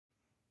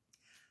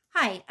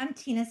Hi, I'm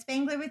Tina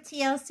Spangler with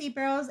TLC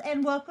Barrels,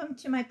 and welcome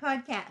to my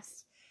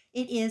podcast.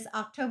 It is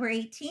October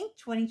 18th,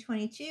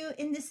 2022,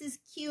 and this is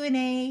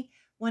Q&A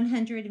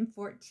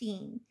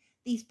 114.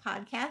 These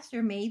podcasts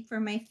are made for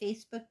my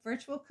Facebook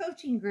virtual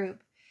coaching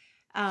group.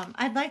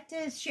 I'd like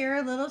to share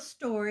a little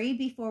story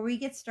before we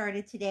get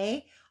started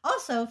today.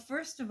 Also,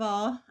 first of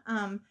all,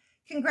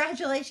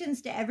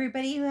 congratulations to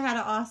everybody who had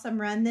an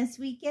awesome run this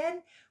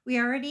weekend. We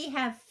already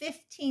have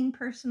 15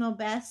 personal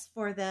bests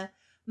for the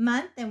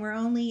month, and we're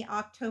only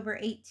October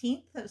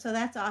 18th, so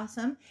that's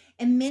awesome.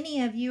 And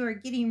many of you are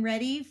getting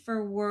ready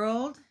for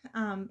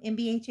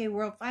MBHA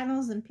World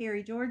Finals in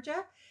Perry,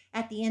 Georgia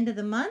at the end of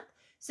the month.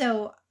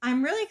 So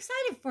I'm really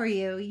excited for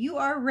you. You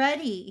are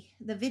ready.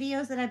 The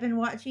videos that I've been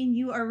watching,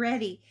 you are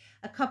ready.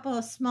 A couple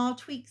of small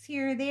tweaks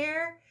here or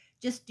there.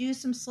 Just do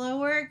some slow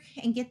work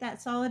and get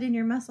that solid in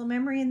your muscle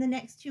memory in the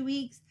next 2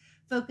 weeks.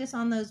 Focus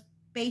on those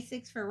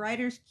basics for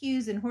riders,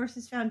 cues, and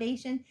horses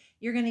foundation.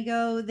 You're going to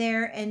go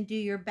there and do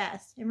your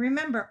best. And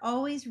remember,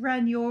 always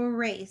run your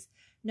race,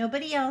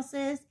 nobody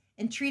else's,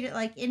 and treat it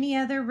like any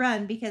other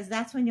run, because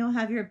that's when you'll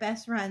have your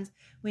best runs,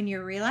 when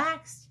you're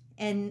relaxed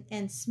and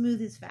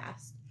smooth as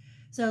fast.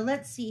 So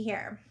let's see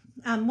here.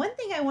 One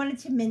thing I wanted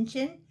to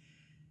mention,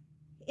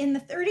 in the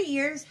 30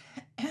 years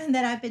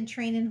that I've been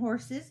training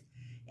horses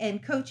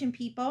and coaching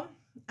people,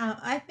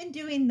 I've been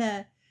doing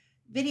the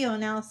video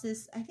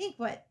analysis, I think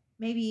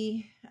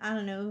maybe,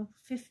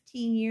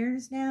 15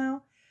 years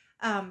now.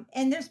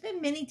 And there's been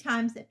many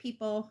times that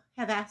people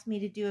have asked me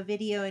to do a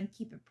video and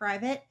keep it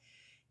private.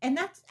 And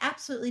that's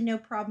absolutely no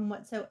problem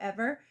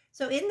whatsoever.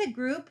 So in the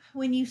group,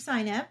 when you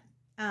sign up,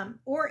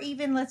 or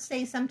even let's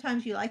say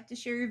sometimes you like to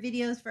share your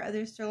videos for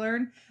others to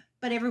learn,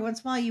 but every once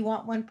in a while you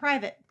want one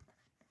private,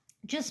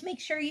 just make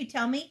sure you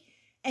tell me.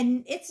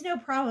 And it's no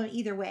problem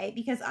either way,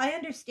 because I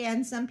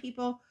understand some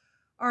people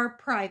are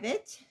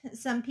private,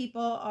 some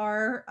people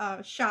are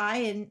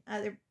shy,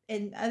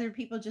 and other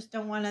people just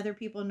don't want other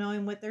people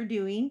knowing what they're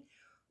doing,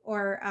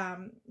 or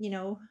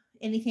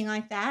anything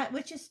like that,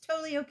 which is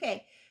totally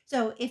okay.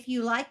 So if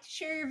you like to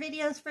share your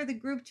videos for the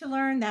group to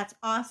learn, that's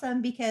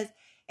awesome, because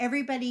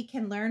everybody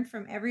can learn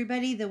from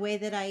everybody. The way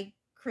that I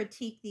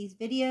critique these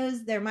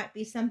videos, there might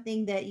be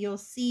something that you'll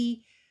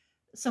see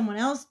someone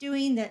else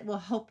doing that will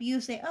help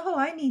you say, oh,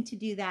 I need to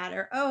do that,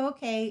 or oh,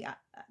 okay,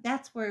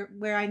 that's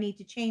where I need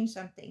to change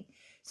something.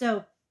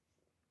 So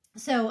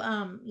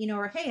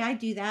or hey, I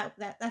do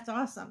that's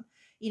awesome.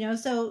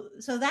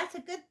 So that's a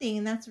good thing,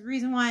 and that's the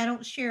reason why I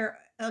don't share,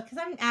 because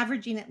I'm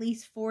averaging at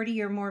least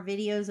 40 or more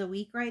videos a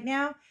week right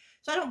now.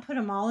 So I don't put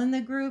them all in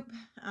the group,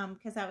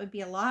 because that would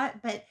be a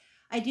lot, but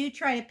I do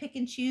try to pick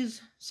and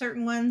choose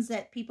certain ones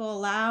that people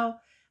allow,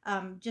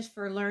 just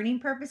for learning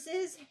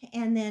purposes.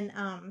 And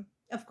then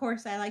of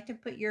course, I like to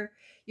put your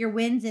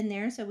wins in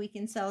there so we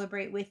can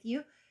celebrate with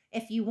you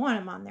if you want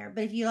them on there.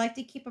 But if you like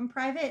to keep them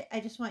private, I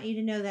just want you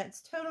to know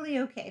that's totally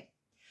okay.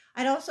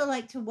 I'd also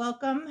like to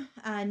welcome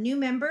a new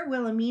member,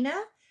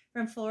 Wilhelmina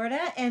from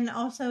Florida, and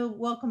also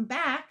welcome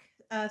back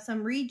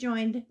some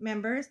rejoined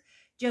members,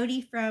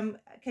 Jody from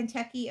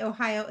Kentucky,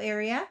 Ohio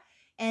area,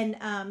 and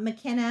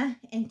McKenna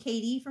and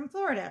Katie from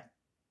Florida.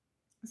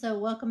 So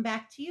welcome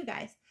back to you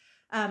guys.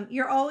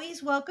 You're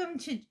always welcome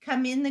to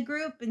come in the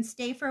group and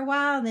stay for a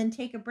while and then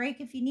take a break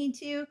if you need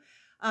to.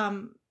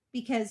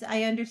 Because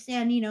I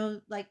understand,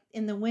 like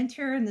in the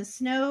winter and the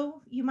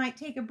snow, you might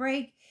take a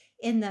break.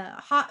 In the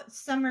hot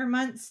summer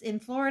months in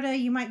Florida,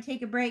 you might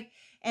take a break.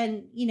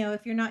 And,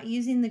 if you're not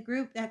using the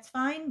group, that's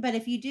fine. But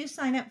if you do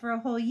sign up for a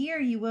whole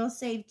year, you will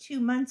save 2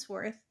 months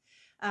worth.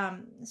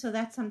 So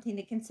that's something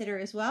to consider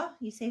as well.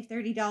 You save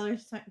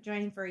 $30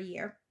 joining for a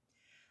year.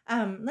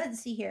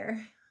 Let's see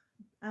here.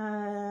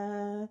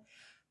 So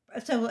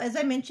as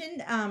I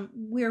mentioned,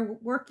 we're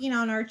working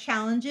on our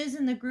challenges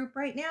in the group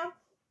right now.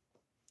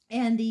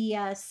 And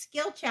the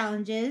skill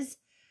challenges,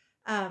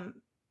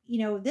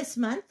 this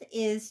month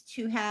is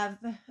to have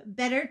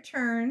better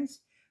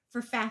turns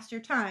for faster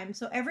time.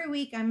 So every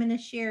week I'm going to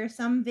share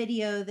some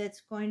video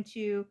that's going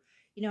to,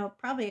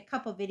 probably a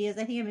couple videos.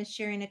 I think I'm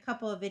sharing a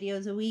couple of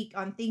videos a week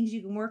on things you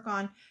can work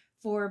on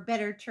for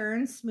better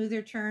turns,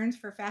 smoother turns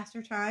for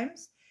faster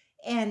times.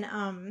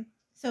 And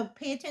so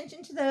pay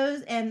attention to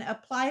those and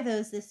apply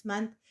those this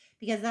month,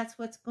 because that's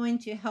what's going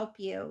to help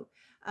you.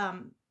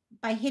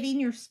 By hitting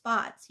your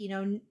spots,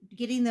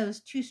 getting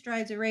those 2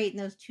 strides of rate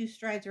and those 2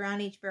 strides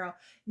around each barrel,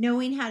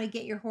 knowing how to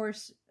get your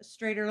horse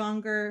straighter,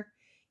 longer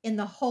in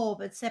the hole,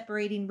 but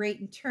separating rate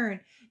and turn,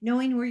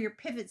 knowing where your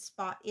pivot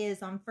spot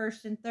is on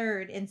first and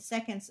third, and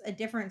seconds a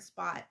different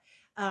spot.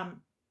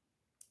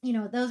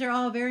 Those are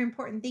all very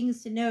important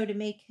things to know to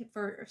make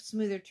for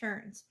smoother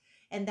turns.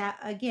 And that,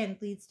 again,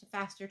 leads to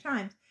faster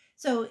times.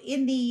 So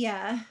in the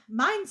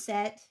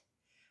mindset,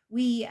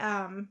 we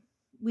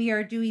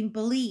are doing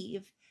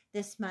believe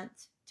this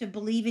month, to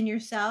believe in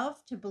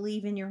yourself, to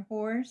believe in your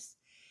horse.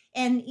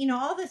 And,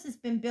 all this has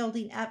been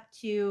building up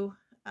to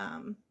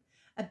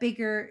a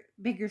bigger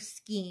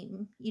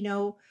scheme.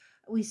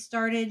 We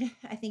started,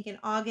 I think, in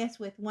August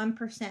with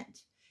 1%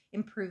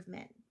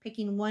 improvement,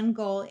 picking one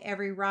goal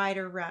every ride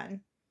or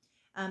run.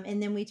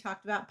 And then we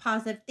talked about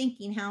positive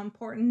thinking, how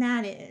important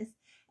that is.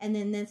 And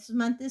then this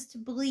month is to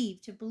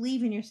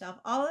believe in yourself.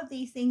 All of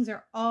these things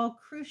are all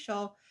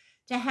crucial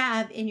to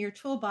have in your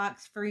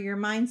toolbox for your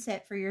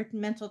mindset, for your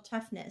mental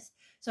toughness.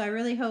 So I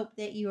really hope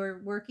that you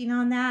are working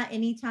on that.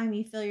 Anytime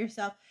you feel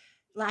yourself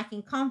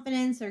lacking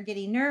confidence or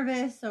getting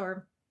nervous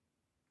or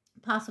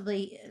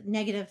possibly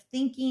negative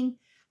thinking,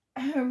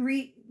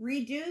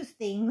 reduce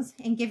things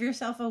and give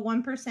yourself a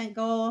 1%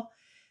 goal.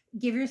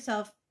 Give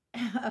yourself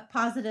a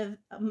positive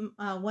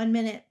 1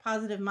 minute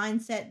positive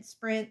mindset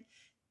sprint.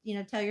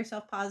 Tell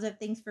yourself positive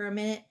things for a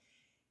minute,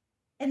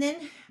 and then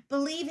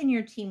believe in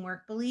your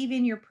teamwork, believe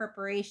in your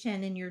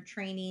preparation and your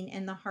training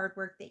and the hard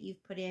work that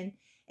you've put in,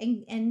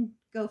 and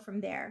go from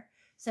there.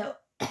 So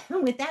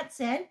with that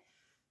said,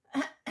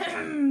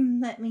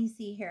 let me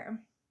see here.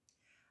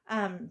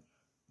 Let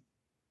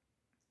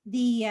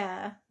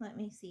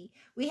me see.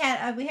 We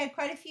had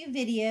quite a few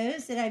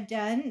videos that I've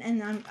done,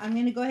 and I'm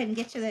going to go ahead and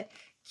get to the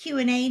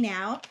Q&A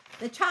now.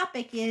 The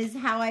topic is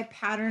how I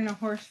pattern a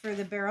horse for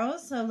the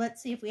barrels. So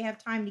let's see if we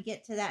have time to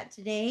get to that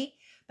today.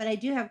 But I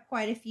do have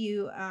quite a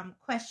few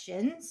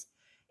questions,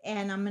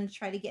 and I'm going to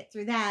try to get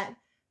through that.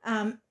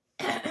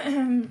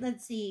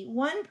 Let's see.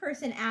 One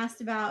person asked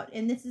about,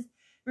 and this is,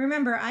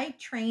 remember, I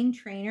train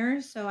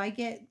trainers, so I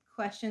get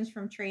questions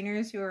from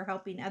trainers who are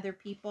helping other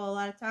people a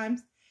lot of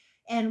times.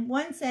 And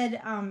one said,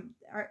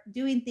 are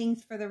doing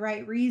things for the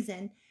right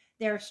reason.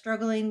 They're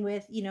struggling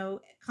with,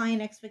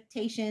 client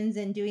expectations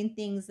and doing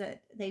things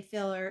that they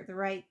feel are the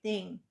right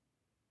thing.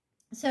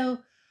 So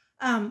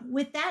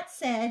with that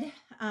said,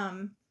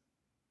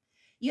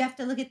 you have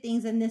to look at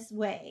things in this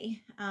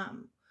way.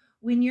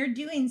 When you're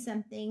doing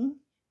something,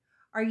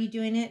 are you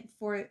doing it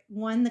for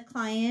 1, the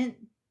client,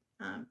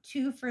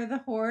 2, for the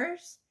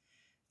horse,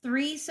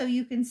 3, so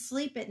you can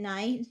sleep at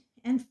night,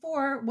 and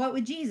 4, what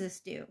would Jesus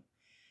do?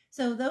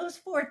 So those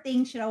 4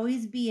 things should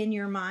always be in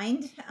your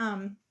mind.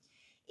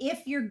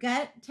 If your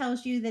gut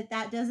tells you that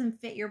that doesn't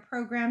fit your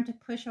program to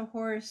push a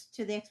horse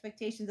to the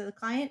expectations of the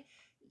client,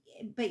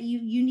 but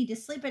you need to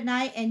sleep at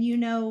night, and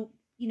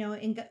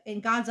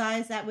in God's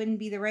eyes that wouldn't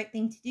be the right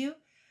thing to do,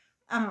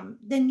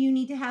 then you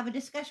need to have a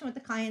discussion with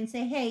the client and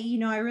say,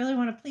 hey, I really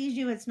want to please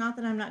you. It's not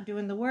that I'm not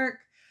doing the work,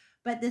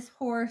 but this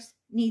horse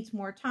needs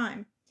more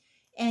time.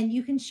 And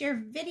you can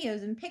share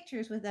videos and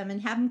pictures with them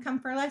and have them come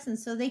for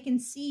lessons so they can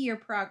see your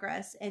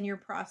progress and your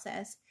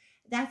process.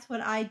 That's what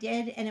I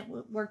did, and it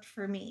worked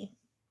for me.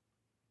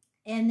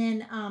 And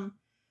then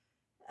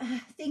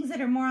things that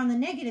are more on the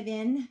negative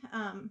end,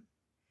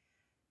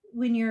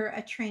 when you're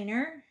a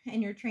trainer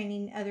and you're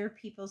training other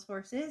people's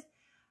horses,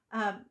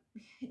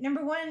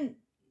 number 1,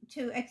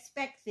 to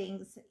expect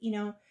things.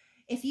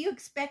 If you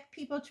expect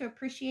people to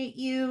appreciate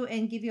you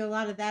and give you a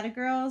lot of that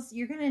girls,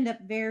 you're going to end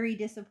up very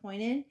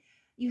disappointed.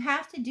 You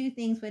have to do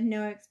things with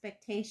no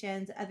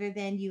expectations other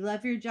than you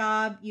love your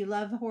job, you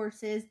love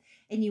horses,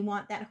 and you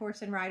want that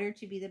horse and rider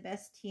to be the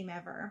best team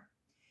ever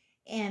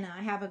and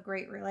have a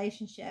great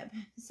relationship.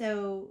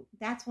 So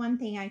that's one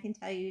thing I can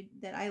tell you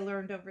that I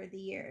learned over the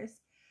years.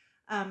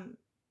 And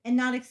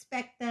not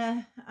expect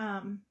the,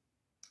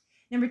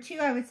 number 2,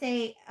 I would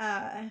say,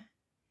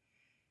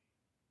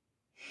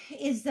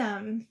 is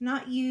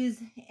not use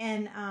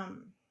and,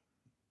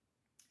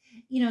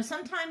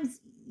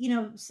 sometimes,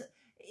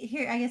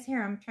 here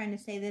I'm trying to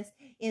say this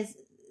is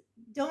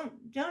don't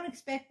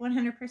expect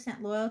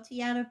 100%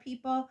 loyalty out of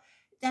people.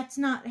 That's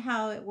not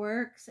how it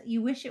works.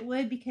 You wish it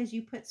would because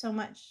you put so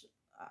much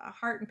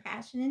heart and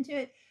passion into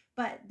it,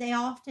 but they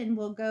often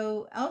will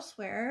go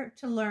elsewhere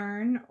to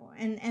learn,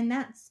 and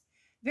that's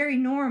very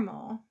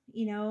normal,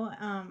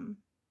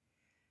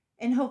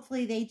 and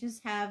hopefully they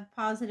just have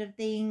positive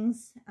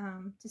things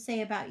to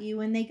say about you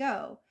when they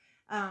go.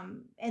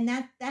 And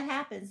that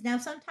happens. Now,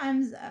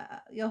 sometimes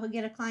you'll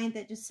get a client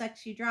that just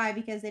sucks you dry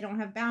because they don't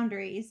have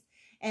boundaries,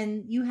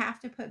 and you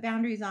have to put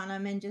boundaries on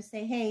them and just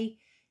say, hey,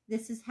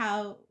 this is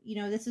how,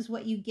 this is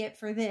what you get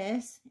for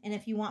this. And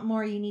if you want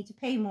more, you need to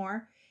pay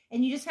more.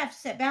 And you just have to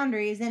set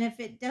boundaries. And if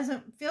it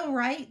doesn't feel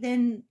right,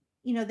 then,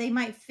 they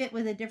might fit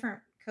with a different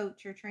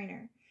coach or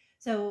trainer.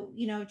 So,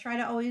 try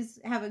to always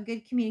have a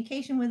good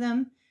communication with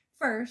them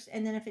first.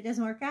 And then if it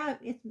doesn't work out,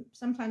 it's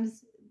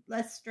sometimes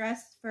less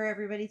stress for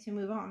everybody to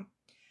move on.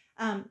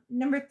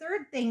 Number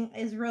 3 thing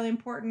is really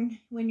important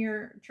when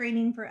you're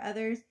training for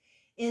others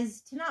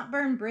is to not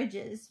burn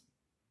bridges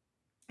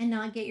and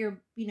not get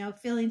your,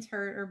 feelings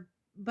hurt or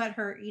butt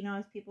hurt,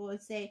 as people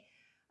would say.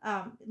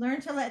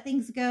 Learn to let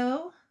things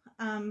go,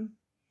 and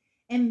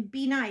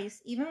be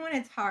nice, even when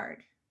it's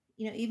hard,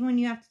 even when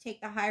you have to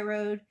take the high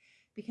road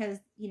because,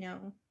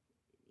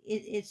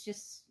 it's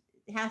just,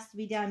 it has to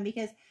be done,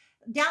 because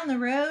down the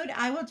road,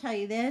 I will tell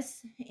you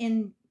this,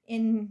 in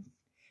when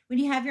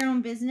you have your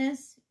own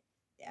business,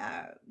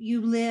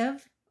 you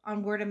live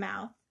on word of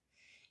mouth.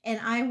 And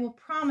I will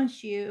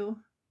promise you,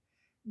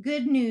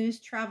 good news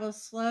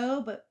travels slow,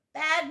 but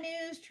bad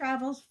news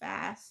travels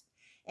fast.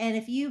 And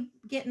if you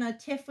get in a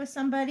tiff with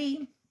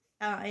somebody,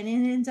 and it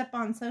ends up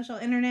on social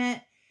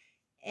internet,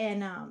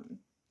 and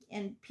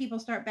people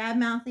start bad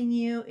mouthing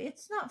you,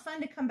 it's not fun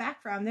to come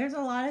back from. There's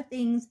a lot of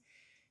things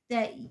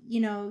that,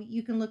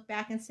 you can look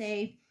back and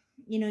say,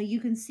 you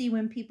can see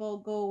when people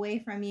go away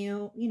from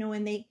you,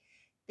 when they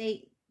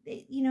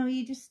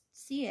you just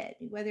see it,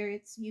 whether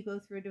it's you go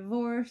through a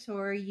divorce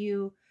or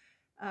you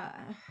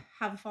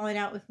have a falling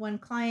out with one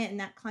client and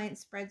that client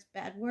spreads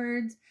bad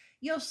words.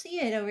 You'll see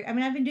it over. I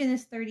mean, I've been doing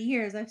this 30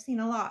 years. I've seen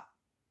a lot.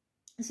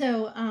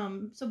 So,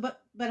 but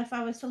if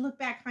I was to look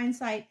back,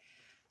 hindsight,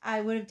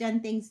 I would have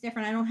done things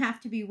different. I don't have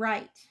to be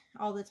right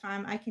all the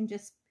time. I can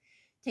just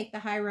take the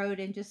high road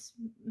and just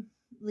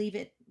leave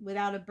it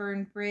without a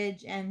burned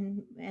bridge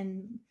and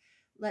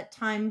let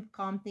time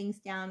calm things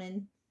down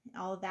and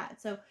all of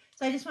that. So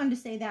I just wanted to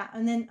say that.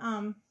 And then,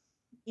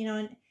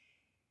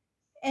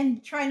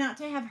 and try not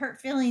to have hurt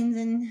feelings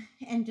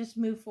and just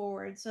move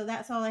forward. So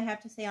that's all I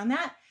have to say on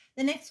that.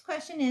 The next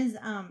question is,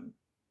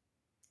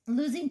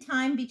 losing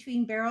time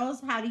between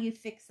barrels. How do you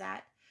fix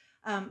that?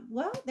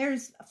 Well,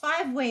 there's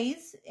 5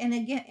 ways. And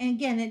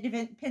again, it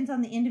depends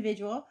on the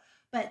individual,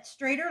 but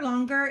straighter,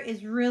 longer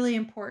is really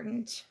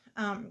important.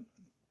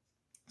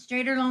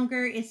 Straighter,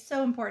 longer is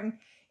so important.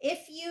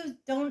 If you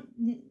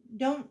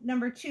don't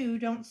number 2,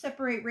 don't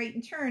separate rate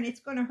and turn,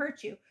 it's going to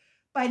hurt you.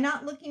 By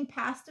not looking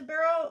past a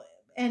barrel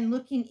and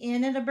looking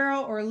in at a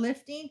barrel or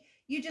lifting,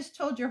 you just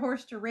told your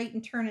horse to rate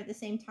and turn at the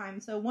same time.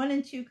 So 1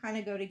 and 2 kind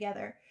of go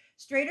together.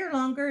 Straighter,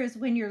 longer is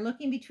when you're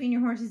looking between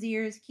your horse's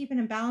ears, keeping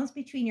a balance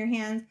between your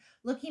hands,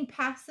 looking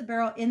past the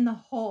barrel in the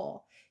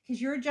hole.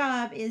 Because your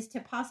job is to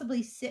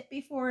possibly sit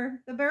before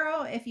the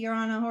barrel if you're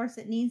on a horse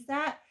that needs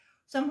that.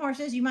 Some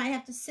horses, you might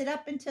have to sit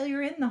up until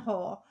you're in the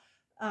hole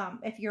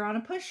if you're on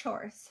a push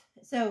horse.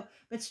 So,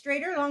 but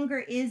straighter, longer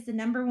is the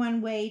number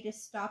 1 way to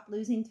stop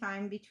losing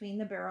time between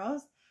the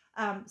barrels.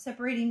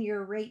 Separating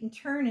your rate and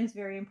turn is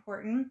very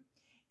important.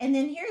 And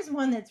then here's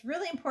one that's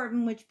really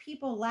important, which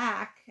people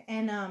lack.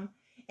 And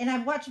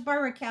I've watched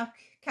Barbara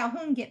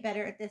Calhoun get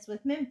better at this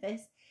with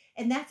Memphis.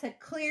 And that's a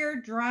clear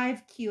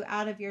drive cue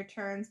out of your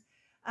turns.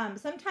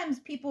 Sometimes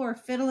people are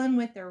fiddling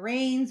with their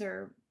reins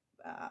or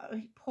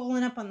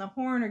pulling up on the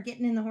horn or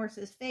getting in the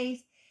horse's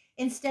face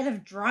instead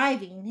of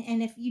driving.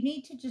 And if you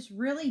need to just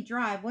really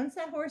drive, once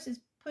that horse is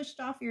pushed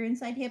off your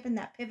inside hip in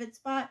that pivot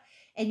spot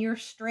and you're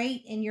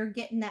straight and you're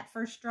getting that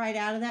first stride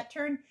out of that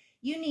turn,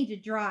 you need to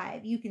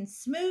drive. You can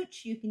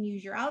smooch, you can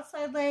use your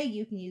outside leg,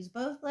 you can use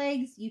both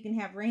legs, you can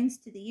have reins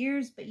to the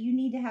ears, but you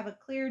need to have a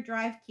clear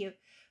drive cue.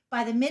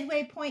 By the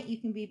midway point,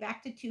 you can be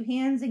back to 2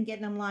 hands and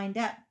getting them lined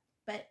up.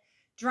 But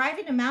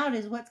driving them out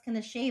is what's going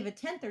to shave a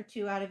 1/10 or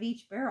 2 out of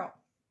each barrel.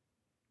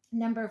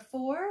 Number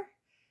 4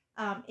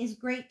 is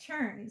great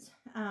turns.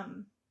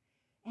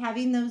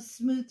 Having those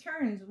smooth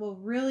turns will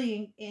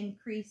really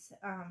increase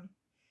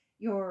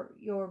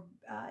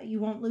you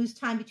won't lose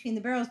time between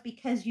the barrels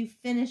because you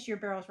finish your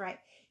barrels right.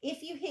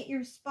 If you hit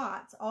your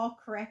spots all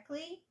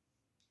correctly,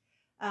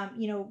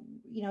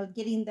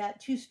 getting that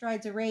 2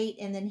 strides of rate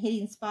and then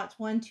hitting spots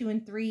 1, 2,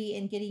 and 3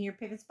 and getting your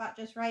pivot spot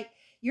just right,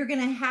 you're going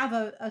to have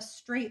a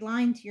straight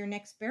line to your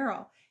next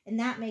barrel. And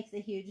that makes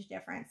a huge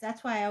difference.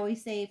 That's why I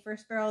always say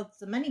first barrel, it's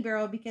the money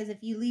barrel, because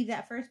if you leave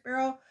that first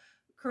barrel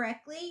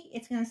correctly,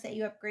 it's going to set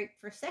you up great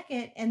for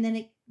second, and then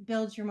it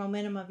builds your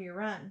momentum of your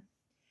run.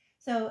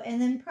 So,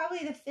 and then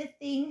probably the 5th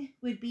thing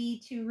would be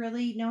to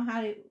really know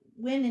how to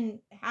win and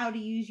how to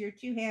use your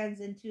 2 hands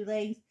and 2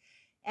 legs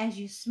as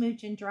you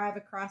smooch and drive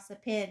across the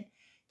pin.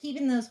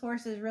 Keeping those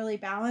horses really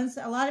balanced.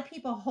 A lot of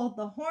people hold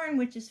the horn,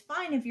 which is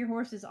fine if your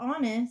horse is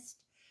honest,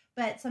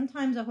 but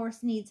sometimes a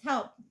horse needs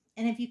help.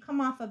 And if you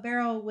come off a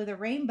barrel with a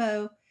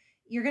rainbow,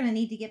 you're going to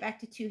need to get back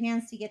to 2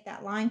 hands to get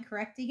that line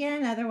correct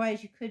again.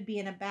 Otherwise, you could be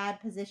in a bad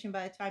position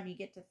by the time you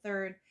get to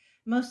 3rd.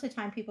 Most of the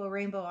time, people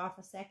rainbow off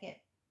a 2nd.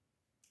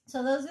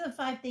 So those are the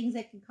 5 things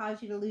that can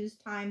cause you to lose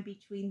time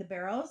between the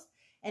barrels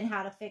and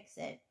how to fix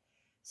it.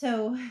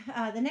 So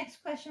the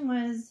next question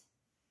was,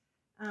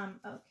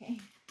 okay,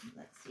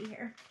 let's see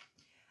here.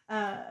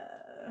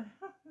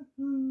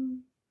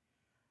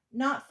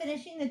 Not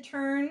finishing the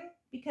turn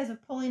because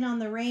of pulling on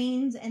the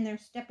reins and they're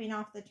stepping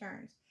off the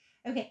turns.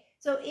 Okay,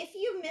 so if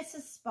you miss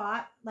a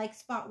spot, like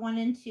spot 1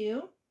 and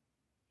 2,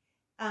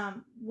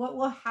 what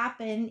will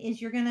happen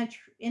is you're going to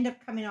end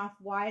up coming off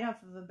wide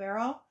off of a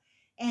barrel.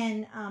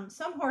 And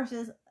some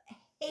horses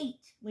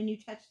hate when you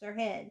touch their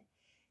head,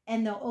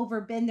 and they'll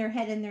overbend their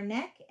head and their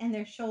neck, and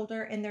their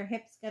shoulder and their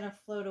hip's going to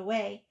float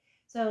away.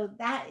 So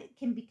that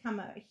can become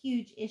a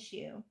huge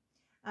issue.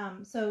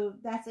 So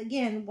that's,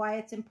 again, why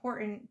it's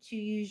important to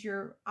use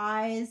your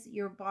eyes,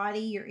 your body,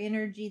 your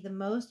energy the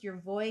most, your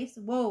voice.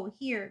 Whoa,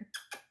 here,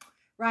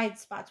 ride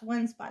spots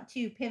 1, spot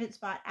 2, pivot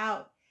spot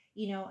out.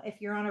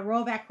 If you're on a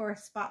rollback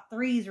horse, spot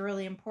 3 is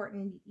really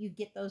important. You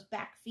get those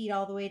back feet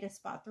all the way to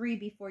spot 3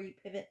 before you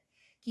pivot.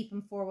 Keep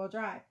them 4-wheel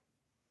drive,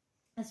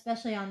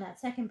 especially on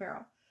that 2nd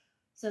barrel.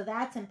 So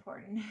that's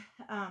important.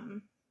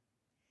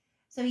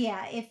 So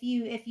yeah, if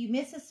you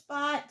miss a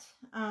spot,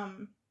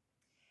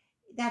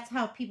 that's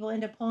how people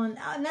end up pulling.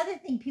 Another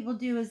thing people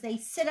do is they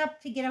sit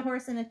up to get a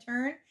horse in a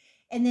turn,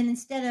 and then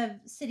instead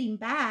of sitting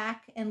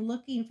back and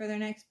looking for their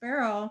next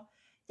barrel,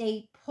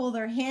 they pull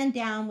their hand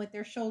down with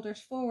their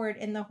shoulders forward,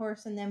 and the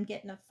horse and them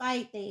get in a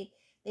fight. They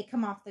they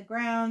come off the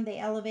ground, they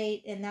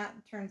elevate, and that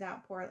turns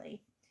out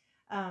poorly.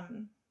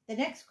 The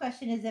next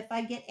question is, if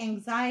I get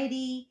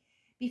anxiety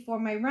before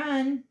my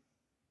run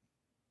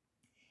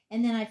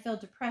and then I feel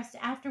depressed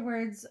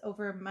afterwards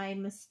over my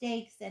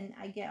mistakes and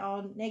I get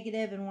all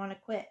negative and want to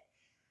quit.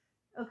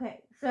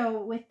 Okay,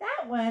 so with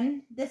that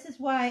one, this is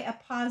why a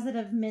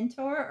positive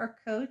mentor or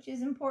coach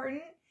is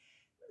important.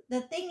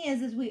 The thing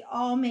is we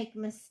all make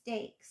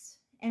mistakes.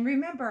 And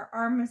remember,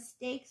 our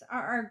mistakes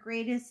are our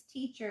greatest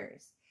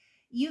teachers.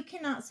 You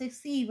cannot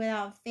succeed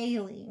without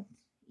failing.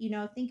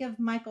 Think of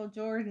Michael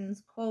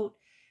Jordan's quote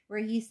where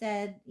he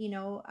said,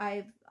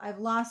 I've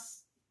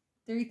lost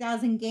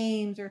 3,000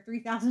 games or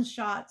 3,000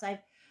 shots.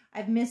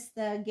 I've missed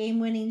the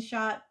game-winning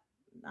shot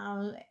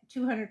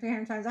 200,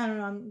 300 times. I don't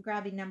know. I'm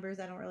grabbing numbers.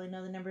 I don't really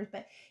know the numbers,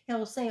 but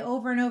he'll say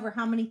over and over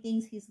how many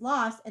things he's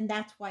lost, and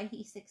that's why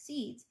he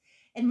succeeds.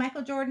 And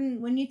Michael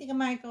Jordan, when you think of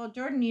Michael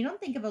Jordan, you don't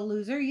think of a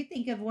loser. You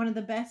think of one of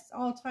the best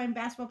all-time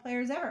basketball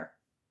players ever.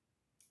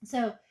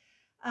 So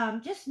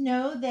just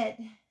know that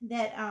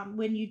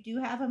when you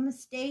do have a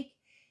mistake,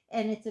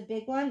 and it's a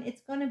big one,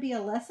 it's going to be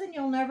a lesson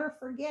you'll never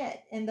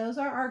forget. And those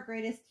are our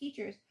greatest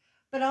teachers.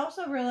 But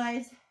also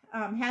realize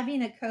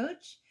having a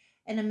coach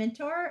and a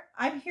mentor,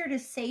 I'm here to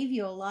save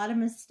you a lot of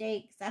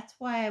mistakes. That's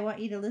why I want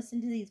you to listen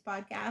to these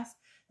podcasts.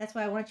 That's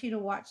why I want you to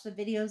watch the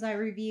videos I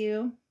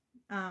review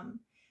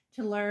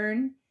to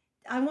learn.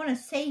 I want to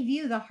save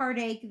you the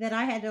heartache that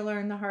I had to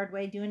learn the hard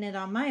way doing it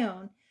on my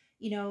own.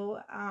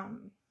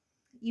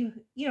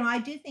 I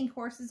do think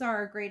horses are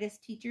our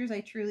greatest teachers.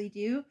 I truly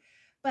do.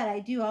 But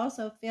I do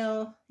also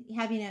feel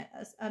having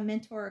a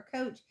mentor or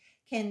coach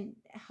can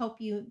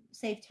help you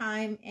save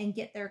time and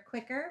get there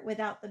quicker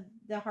without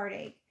the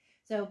heartache.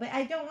 But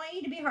I don't want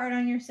you to be hard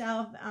on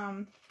yourself.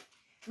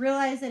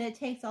 Realize that it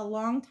takes a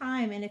long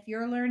time. And if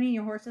you're learning,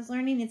 your horse is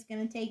learning, it's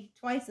going to take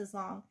twice as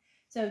long.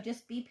 So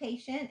just be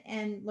patient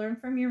and learn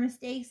from your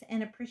mistakes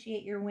and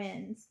appreciate your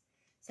wins.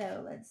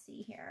 So let's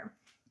see here.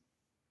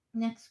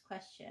 Next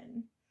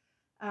question.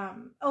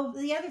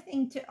 The other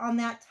thing on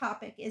that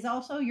topic is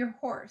also your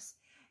horse.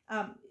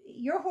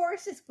 Your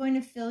horse is going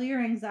to feel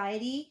your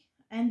anxiety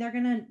and they're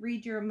going to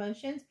read your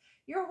emotions.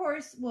 Your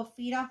horse will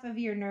feed off of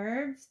your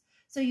nerves.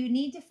 So you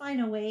need to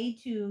find a way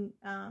to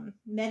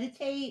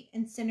meditate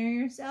and center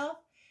yourself.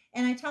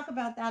 And I talk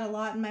about that a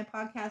lot in my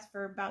podcast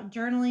about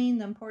journaling,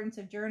 the importance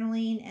of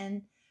journaling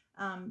and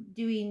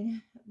doing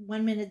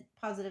 1-minute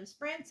positive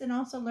sprints, and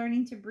also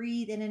learning to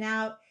breathe in and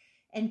out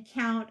and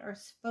count or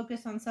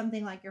focus on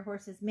something like your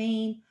horse's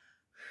mane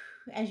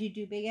as you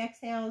do big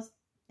exhales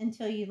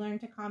until you learn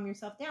to calm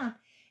yourself down.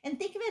 And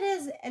think of it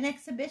as an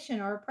exhibition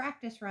or a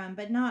practice run,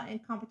 but not in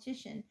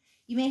competition.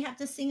 You may have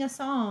to sing a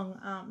song.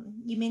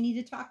 You may need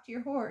to talk to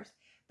your horse,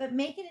 but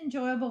make it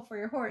enjoyable for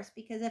your horse,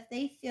 because if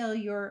they feel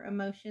your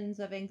emotions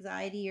of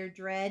anxiety or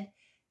dread,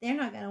 they're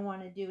not going to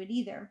want to do it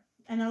either.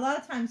 And a lot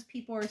of times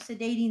people are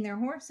sedating their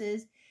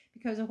horses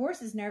because the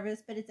horse is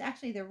nervous, but it's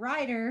actually the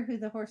rider who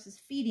the horse is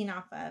feeding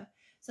off of.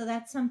 So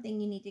that's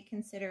something you need to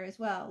consider as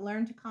well.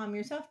 Learn to calm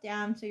yourself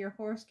down so your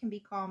horse can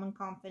be calm and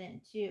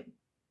confident too.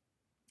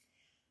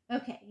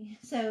 Okay,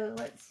 so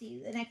let's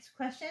see the next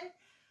question.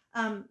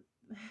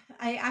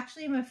 I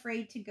actually am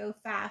afraid to go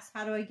fast.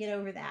 How do I get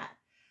over that?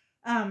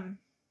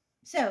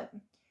 So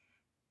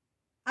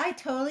I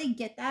totally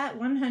get that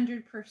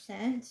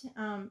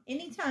 100%.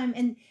 Anytime,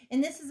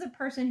 and this is a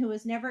person who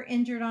was never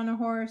injured on a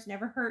horse,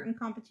 never hurt in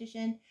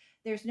competition.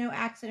 There's no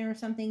accident or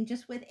something.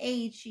 Just with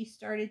age, she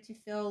started to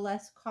feel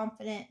less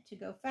confident to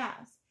go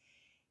fast.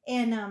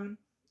 And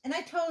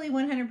I totally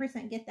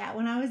 100% get that.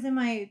 When I was in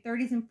my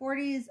 30s and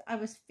 40s, I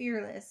was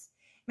fearless.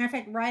 Matter of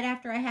fact, right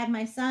after I had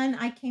my son,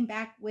 I came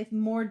back with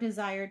more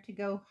desire to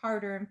go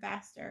harder and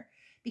faster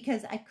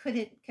because I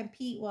couldn't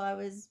compete while I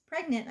was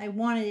pregnant. I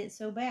wanted it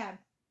so bad.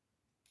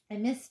 I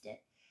missed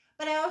it.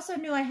 But I also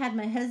knew I had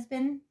my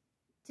husband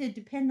to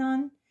depend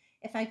on.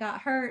 If I got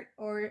hurt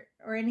or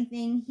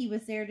anything, he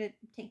was there to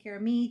take care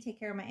of me, take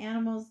care of my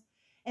animals.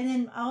 And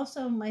then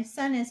also my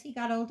son, as he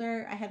got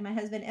older, I had my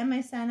husband and my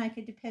son I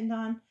could depend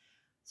on.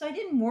 So I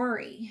didn't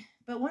worry.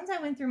 But once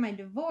I went through my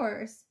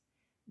divorce,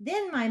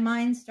 then my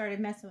mind started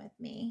messing with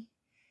me.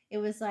 It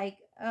was like,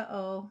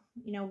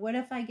 what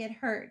if I get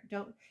hurt?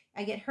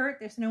 I get hurt,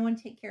 there's no one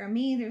to take care of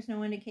me. There's no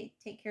one to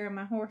take care of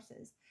my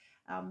horses.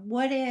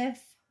 What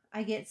if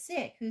I get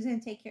sick? Who's going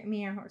to take care of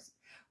me and our horses?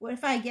 What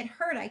if I get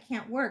hurt? I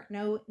can't work.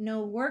 No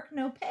work,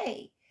 no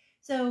pay.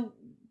 So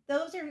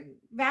those are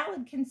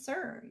valid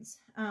concerns.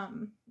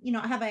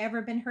 Have I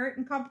ever been hurt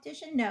in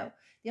competition? No.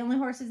 The only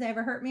horses that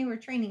ever hurt me were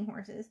training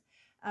horses,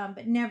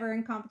 but never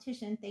in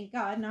competition. Thank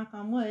God, knock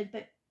on wood.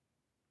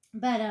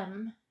 But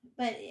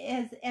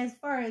as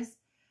far as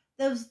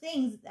those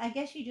things, I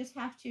guess you just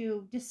have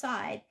to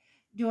decide.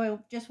 Do I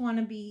just want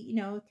to be,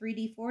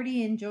 3D,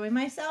 4D, enjoy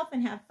myself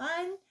and have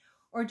fun?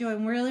 Or do I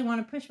really want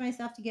to push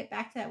myself to get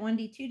back to that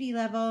 1D, 2D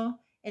level?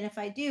 And if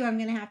I do, I'm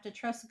going to have to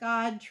trust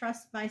God,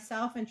 trust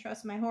myself, and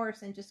trust my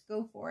horse and just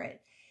go for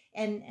it.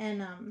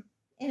 And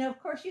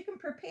of course you can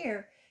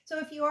prepare. So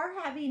if you are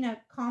having a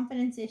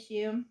confidence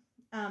issue,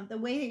 the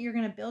way that you're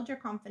going to build your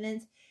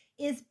confidence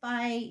is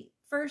by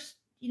first,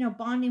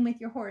 bonding with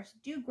your horse.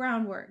 Do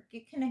groundwork.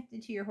 Get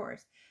connected to your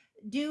horse.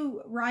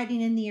 Do riding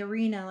in the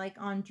arena, like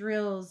on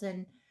drills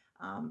and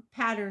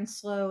pattern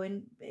slow,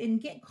 and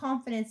get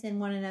confidence in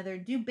one another.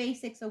 Do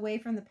basics away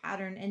from the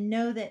pattern, and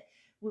know that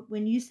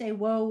when you say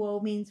whoa, whoa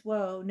means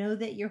whoa. Know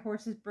that your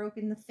horse is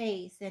broken the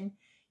face and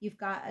you've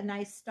got a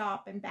nice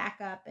stop and back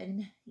up,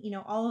 and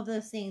all of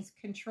those things.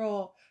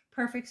 Control,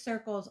 perfect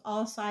circles,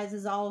 all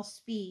sizes, all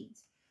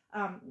speeds.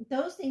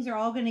 Those things are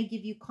all going to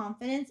give you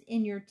confidence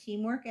in your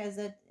teamwork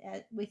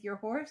with your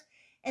horse.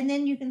 And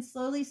then you can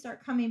slowly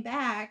start coming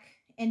back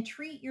and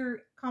treat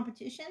your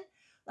competition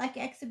like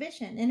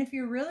exhibition. And if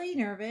you're really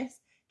nervous,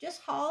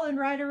 just haul and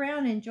ride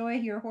around, enjoy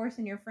your horse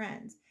and your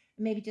friends.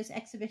 And maybe just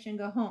exhibition,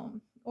 go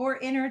home.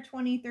 Or enter a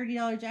 $20,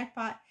 $30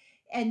 jackpot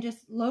and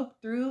just lope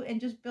through and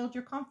just build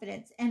your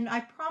confidence. And I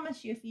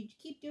promise you, if you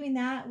keep doing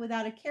that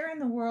without a care in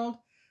the world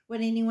what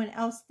anyone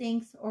else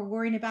thinks, or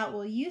worrying about,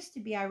 well, it used to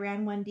be I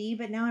ran 1D,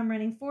 but now I'm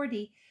running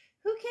 4D.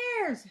 Who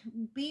cares?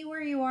 Be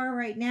where you are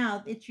right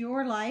now. It's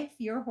your life,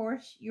 your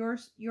horse,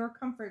 your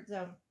comfort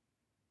zone.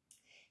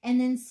 And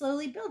then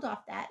slowly build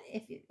off that.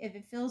 If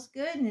it feels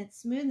good and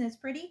it's smooth and it's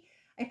pretty,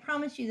 I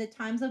promise you the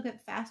times will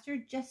get faster,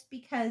 just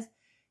because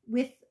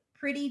with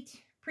pretty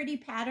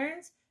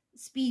patterns,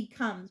 speed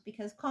comes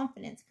because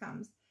confidence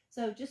comes.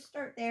 So just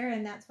start there,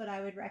 and that's what I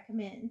would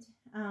recommend.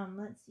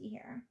 Let's see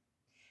here.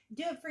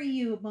 Do it for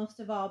you,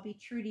 most of all. Be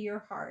true to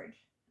your heart.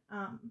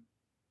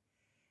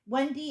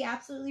 1D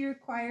absolutely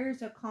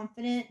requires a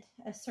confident,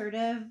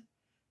 assertive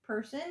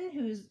person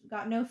who's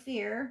got no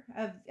fear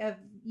of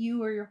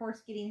you or your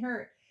horse getting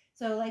hurt.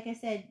 So like I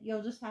said,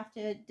 you'll just have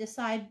to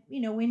decide,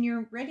 when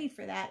you're ready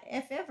for that,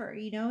 if ever.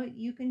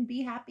 You can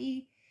be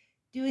happy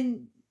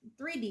doing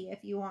 3D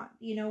if you want,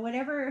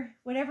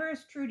 whatever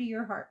is true to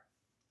your heart.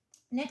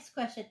 Next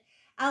question.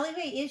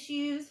 Alleyway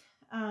issues.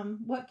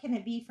 What can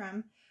it be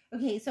from?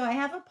 Okay, so I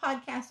have a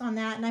podcast on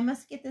that, and I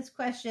must get this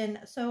question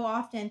so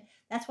often.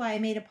 That's why I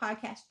made a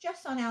podcast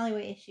just on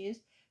alleyway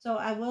issues. So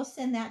I will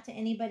send that to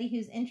anybody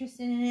who's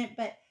interested in it.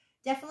 But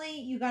definitely,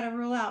 you got to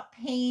rule out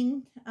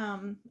pain,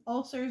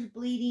 ulcers,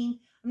 bleeding.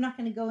 I'm not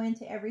going to go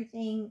into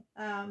everything,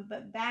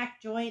 but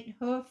back, joint,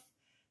 hoof.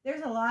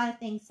 There's a lot of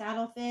things.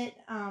 Saddle fit.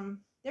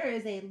 There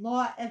is a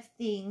lot of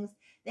things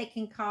that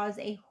can cause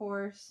a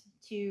horse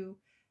to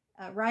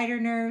rider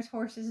nerves,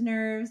 horse's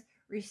nerves,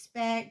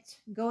 respect,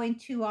 going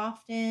too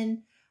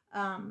often,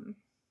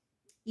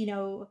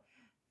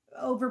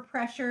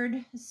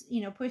 overpressured,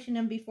 pushing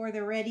them before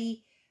they're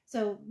ready.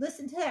 So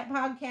listen to that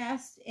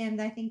podcast,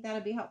 and I think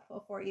that'll be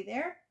helpful for you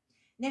there.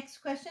 Next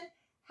question.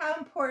 How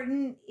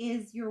important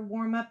is your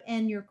warm-up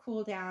and your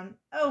cool-down?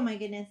 Oh my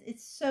goodness,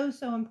 it's so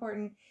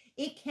important.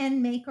 It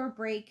can make or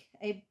break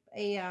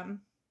a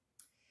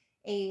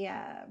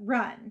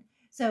run.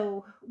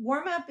 So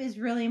warm-up is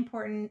really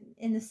important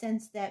in the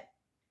sense that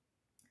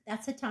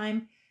that's a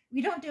time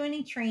you don't do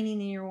any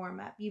training in your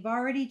warm-up. You've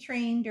already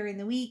trained during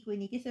the week.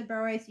 When you get to the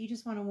barrel race, you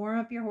just want to warm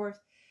up your horse.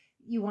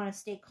 You want to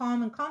stay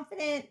calm and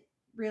confident,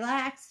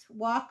 relax,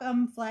 walk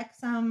them, flex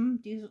them,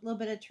 do a little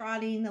bit of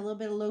trotting, a little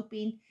bit of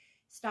loping,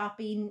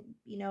 stopping,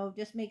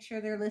 just make sure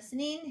they're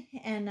listening.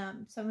 And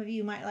some of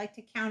you might like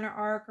to counter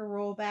arc or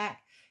roll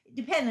back,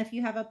 depending if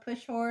you have a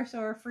push horse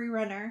or a free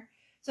runner.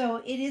 So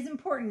it is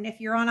important.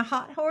 If you're on a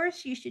hot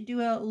horse, you should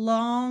do a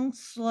long,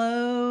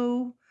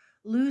 slow,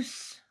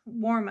 loose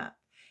warm-up.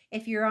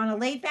 If you're on a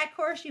laid-back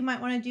horse, you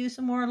might want to do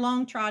some more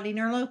long trotting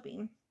or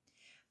loping.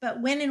 But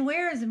when and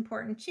where is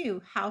important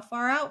too. How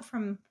far out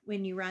from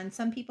when you run?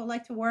 Some people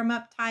like to warm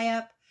up, tie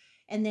up,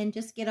 and then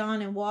just get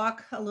on and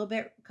walk a little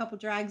bit, a couple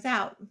drags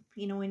out,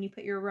 when you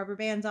put your rubber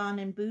bands on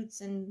and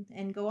boots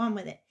and go on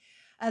with it.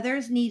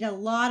 Others need a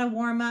lot of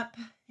warm-up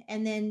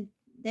and then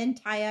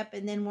tie up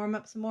and then warm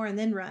up some more and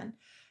then run.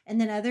 And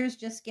then others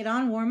just get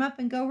on, warm up,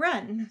 and go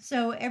run.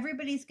 So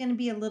everybody's going to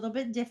be a little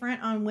bit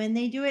different on when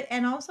they do it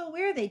and also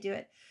where they do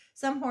it.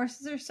 Some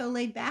horses are so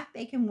laid back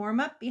they can warm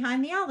up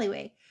behind the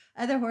alleyway.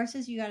 Other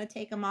horses, you got to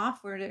take them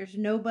off where there's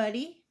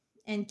nobody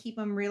and keep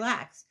them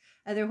relaxed.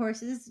 Other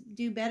horses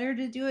do better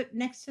to do it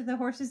next to the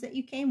horses that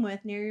you came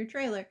with near your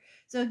trailer.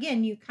 So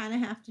again, you kind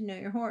of have to know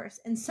your horse.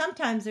 And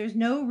sometimes there's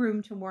no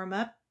room to warm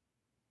up.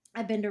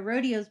 I've been to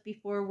rodeos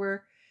before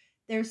where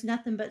there's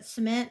nothing but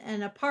cement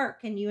and a park,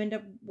 and you end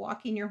up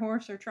walking your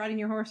horse or trotting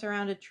your horse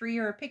around a tree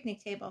or a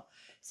picnic table.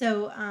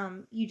 So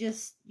you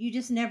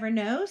just never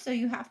know. So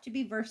you have to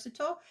be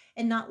versatile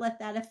and not let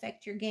that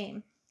affect your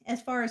game.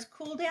 As far as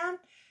cool down,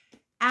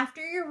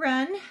 after your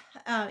run,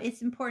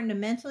 it's important to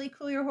mentally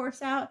cool your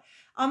horse out.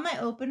 On my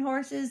open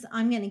horses,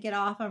 I'm going to get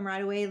off them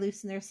right away,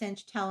 loosen their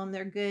cinch, tell them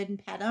they're good,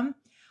 and pet them.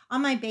 On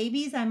my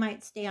babies, I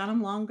might stay on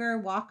them longer,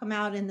 walk them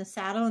out in the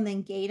saddle, and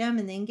then gate them,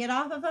 and then get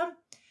off of them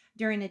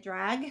during a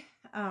drag.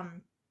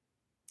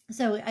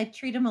 So I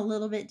treat them a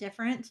little bit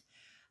different.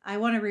 I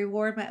want to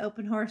reward my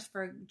open horse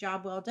for a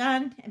job well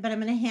done, but I'm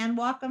going to hand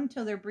walk them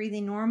till they're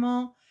breathing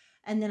normal.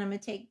 And then I'm going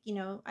to take,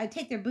 I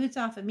take their boots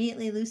off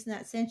immediately, loosen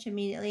that cinch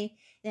immediately,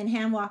 then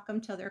hand walk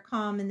them till they're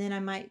calm. And then I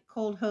might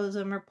cold hose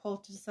them or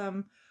poultice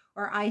them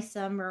or ice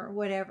them or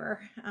whatever,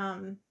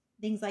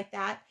 things like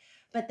that.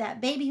 But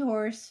that baby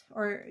horse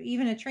or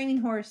even a training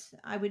horse,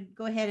 I would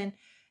go ahead and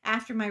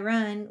after my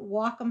run,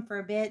 walk them for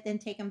a bit, then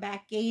take them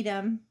back, gate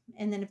them.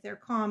 And then if they're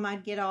calm,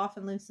 I'd get off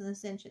and loosen the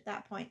cinch at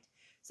that point.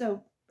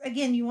 So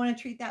again, you want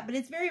to treat that, but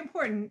it's very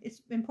important.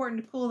 It's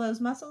important to cool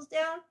those muscles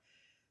down.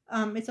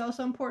 It's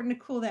also important to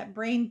cool that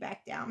brain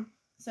back down.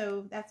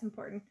 So that's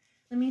important.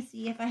 Let me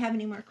see if I have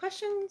any more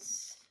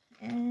questions.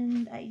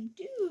 And I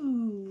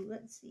do.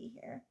 Let's see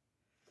here.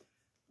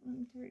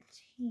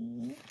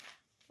 113.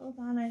 Hold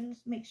on, I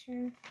just make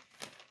sure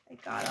I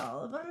got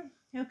all of them.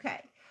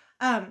 Okay.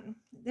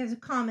 There's a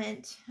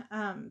comment.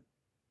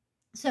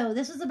 So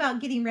this is about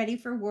getting ready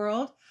for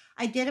World.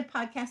 I did a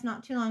podcast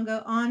not too long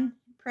ago on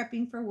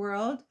prepping for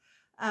World.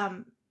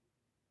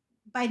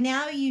 By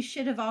now you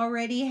should have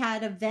already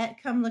had a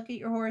vet come look at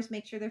your horse,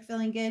 make sure they're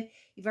feeling good.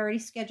 You've already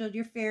scheduled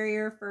your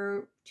farrier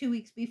for 2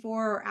 weeks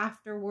before or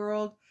after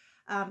World.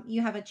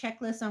 You have a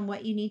checklist on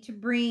what you need to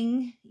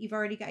bring. You've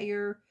already got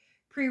your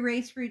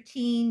pre-race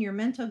routine, your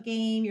mental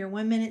game, your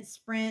 1 minute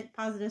sprint,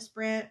 positive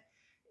sprint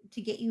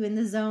to get you in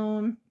the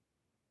zone.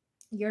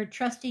 You're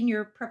trusting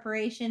your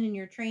preparation and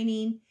your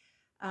training,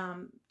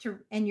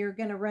 and you're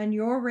going to run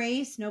your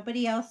race,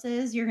 nobody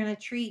else's. You're going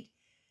to treat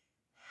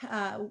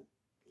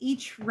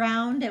each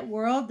round at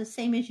World the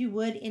same as you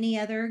would any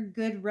other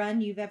good run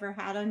you've ever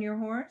had on your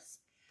horse.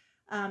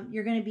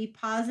 You're going to be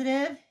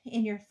positive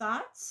in your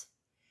thoughts.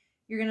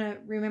 You're going to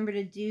remember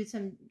to do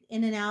some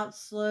in and out,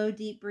 slow,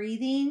 deep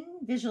breathing,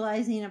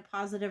 visualizing a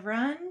positive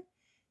run,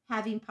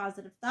 having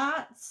positive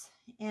thoughts,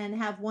 and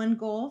have one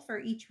goal for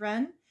each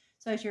run.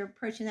 So as you're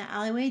approaching that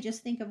alleyway,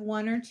 just think of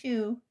 1 or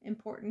 2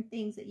 important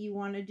things that you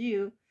want to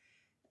do,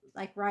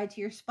 like ride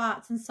to your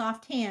spots in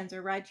soft hands,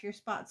 or ride to your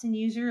spots and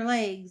use your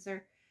legs,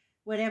 or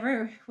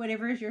whatever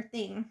is your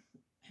thing.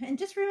 And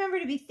just remember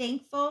to be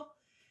thankful,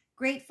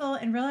 grateful,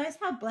 and realize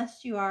how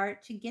blessed you are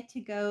to get to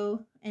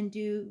go and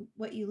do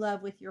what you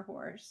love with your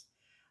horse.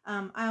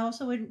 I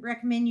also would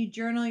recommend you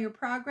journal your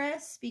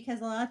progress,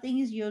 because a lot of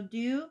things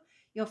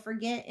you'll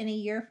forget in a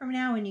year from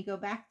now when you go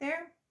back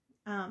there.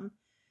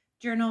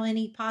 Journal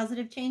any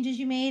positive changes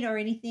you made or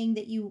anything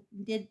that you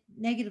did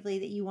negatively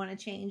that you want to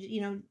change.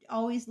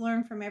 Always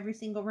learn from every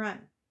single run.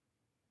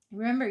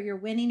 Remember, you're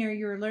winning or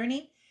you're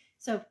learning.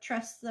 So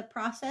trust the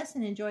process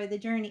and enjoy the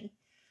journey.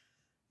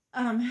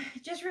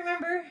 Just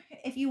remember,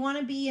 if you want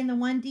to be in the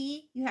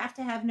 1D, you have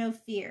to have no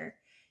fear.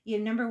 You,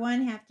 number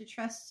one, have to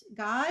trust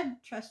God,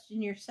 trust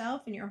in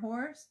yourself and your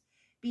horse,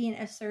 being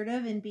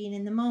assertive and being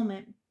in the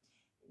moment.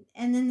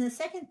 And then the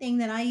second thing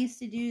that I used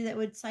to do that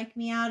would psych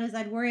me out is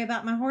I'd worry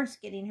about my horse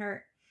getting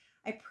hurt.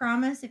 I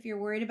promise, if you're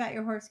worried about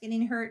your horse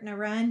getting hurt in a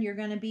run, you're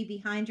going to be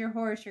behind your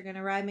horse. You're going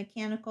to ride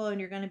mechanical and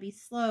you're going to be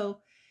slow.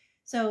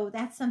 So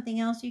that's something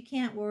else you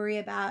can't worry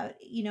about.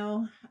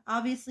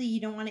 Obviously you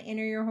don't want to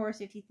enter your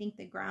horse if you think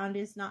the ground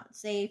is not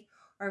safe,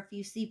 or if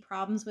you see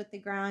problems with the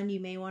ground, you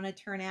may want to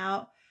turn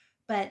out.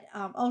 But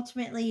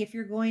ultimately, if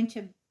you're going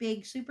to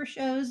big super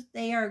shows,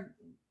 they are,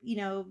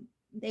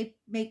 they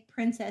make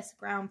princess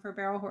ground for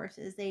barrel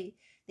horses. They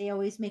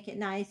always make it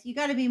nice. You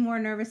got to be more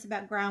nervous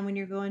about ground when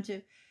you're going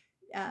to,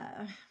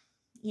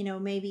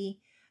 maybe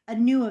a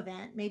new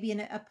event, maybe in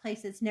a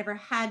place that's never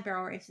had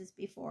barrel races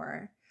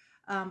before,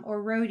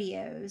 or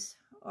rodeos,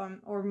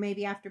 or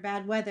maybe after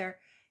bad weather,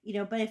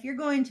 But if you're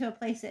going to a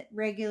place that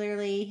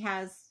regularly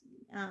has,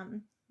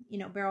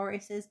 barrel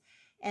races,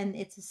 and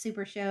it's a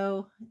super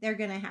show, they're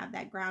going to have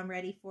that ground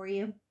ready for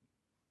you.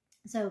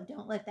 So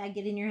don't let that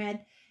get in your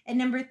head. And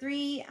number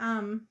 3,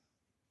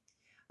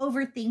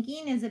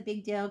 overthinking is a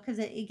big deal, because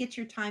it gets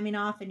your timing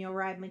off and you'll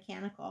ride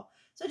mechanical.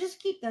 So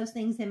just keep those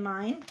things in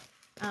mind.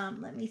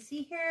 Let me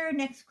see here.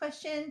 Next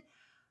question.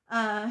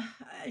 I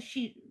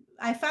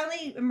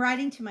finally am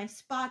riding to my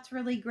spots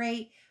really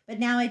great, but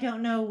now I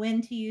don't know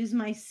when to use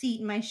my seat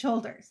and my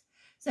shoulders.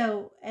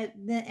 So,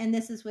 and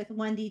this is with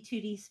 1D,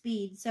 2D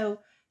speed. So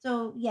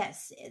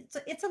yes,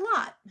 it's a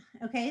lot.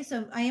 Okay.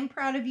 So I am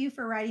proud of you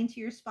for riding to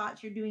your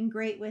spots. You're doing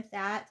great with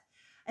that.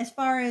 As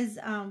far as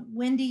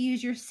when to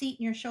use your seat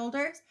and your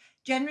shoulders,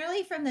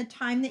 generally from the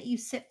time that you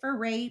sit for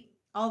rate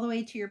all the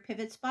way to your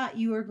pivot spot,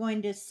 you are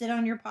going to sit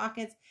on your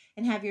pockets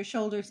and have your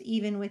shoulders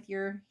even with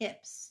your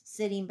hips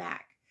sitting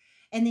back.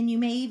 And then you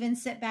may even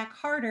sit back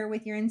harder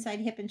with your inside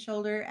hip and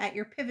shoulder at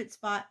your pivot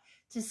spot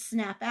to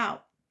snap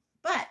out.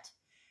 But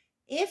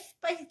if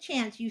by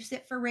chance you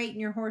sit for rate and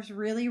your horse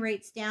really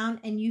rates down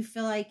and you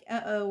feel like,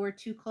 we're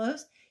too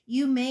close,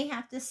 you may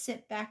have to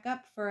sit back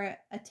up for a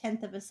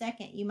 1/10 of a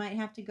second. You might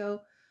have to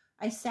go,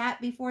 I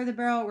sat before the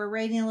barrel, we're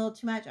rating a little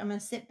too much. I'm going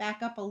to sit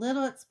back up a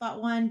little at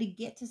spot 1 to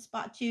get to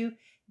spot 2.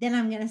 Then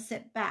I'm going to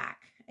sit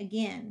back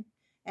again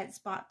at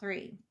spot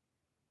 3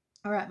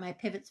 or at my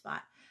pivot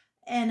spot.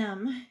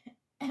 And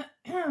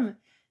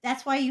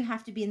that's why you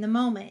have to be in the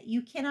moment.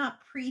 You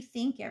cannot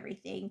pre-think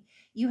everything.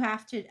 You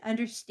have to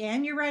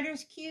understand your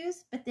rider's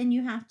cues, but then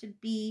you have to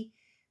be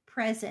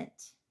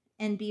present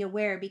and be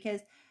aware,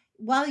 because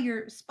while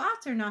your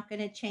spots are not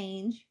going to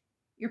change,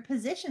 your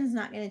position's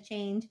not going to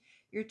change,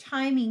 your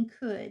timing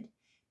could,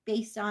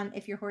 based on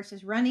if your horse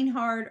is running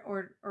hard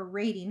or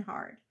rating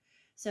hard.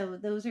 So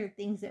those are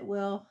things that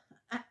will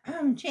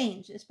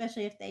change,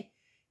 especially if they,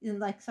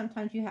 like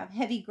sometimes you have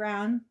heavy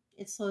ground,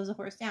 it slows the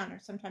horse down, or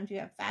sometimes you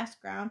have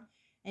fast ground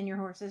and your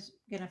horse is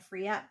going to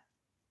free up.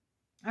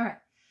 All right.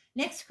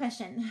 Next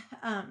question.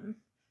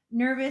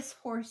 Nervous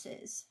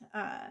horses.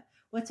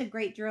 What's a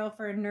great drill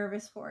for a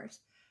nervous horse?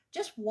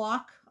 Just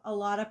walk a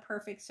lot of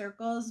perfect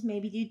circles,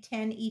 maybe do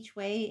 10 each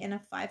way in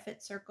a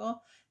 5-foot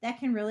circle. That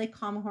can really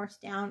calm a horse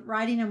down.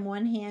 Riding them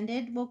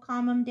one-handed will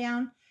calm them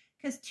down,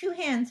 because 2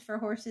 hands for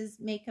horses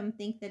make them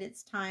think that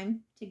it's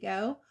time to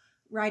go.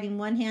 Riding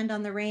one hand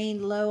on the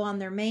rein, low on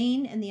their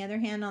mane, and the other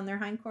hand on their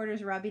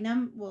hindquarters, rubbing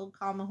them, will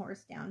calm a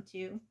horse down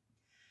too.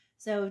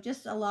 So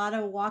just a lot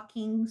of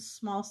walking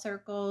small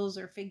circles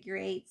or figure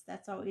eights,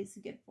 that's always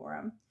good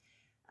for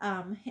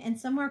them. And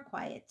somewhere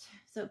quiet.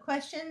 So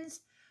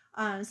questions,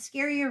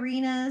 scary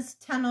arenas,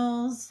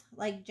 tunnels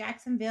like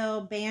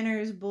Jacksonville,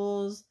 banners,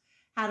 bulls,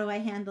 how do I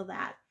handle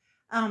that?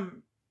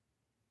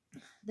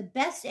 The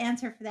best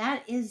answer for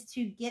that is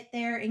to get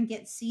there and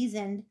get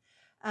seasoned.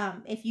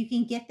 If you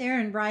can get there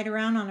and ride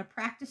around on a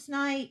practice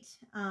night,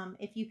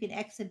 if you can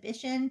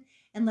exhibition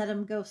and let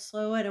them go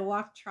slow at a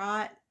walk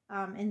trot,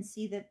 and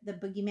see that the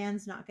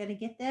boogeyman's not going to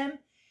get them.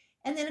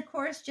 And then, of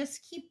course,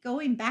 just keep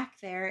going back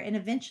there, and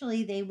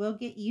eventually they will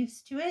get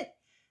used to it.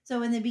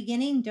 So in the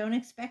beginning, don't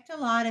expect a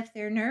lot. If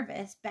they're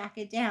nervous, back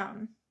it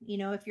down. You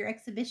know, if you're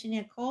exhibitioning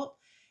a colt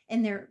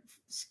and they're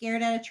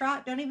scared at a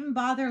trot, don't even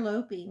bother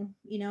loping.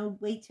 You know,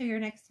 wait till your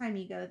next time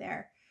you go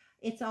there.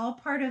 It's all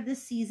part of the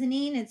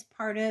seasoning. It's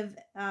part of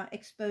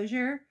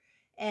exposure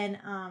and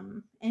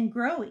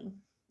growing.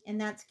 And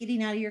that's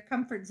getting out of your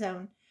comfort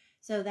zone.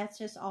 So that's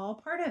just all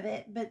part of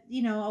it. But,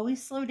 you know,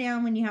 always slow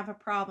down when you have a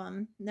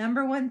problem.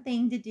 Number one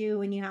thing to do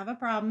when you have a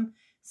problem,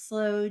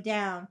 slow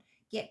down.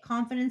 Get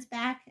confidence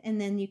back, and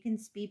then you can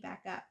speed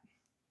back up.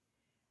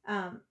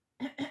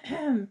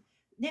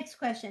 Next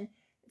question.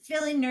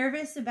 Feeling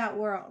nervous about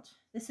world.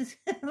 This is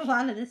a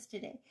lot of this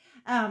today.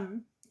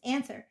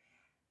 Answer.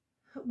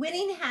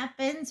 Winning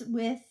happens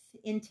with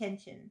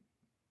intention.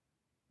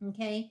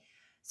 Okay?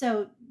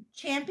 So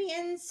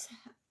champions...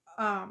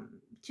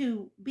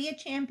 to be a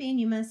champion,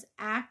 you must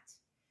act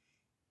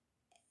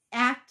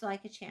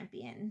like a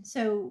champion.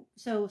 So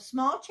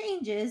small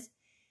changes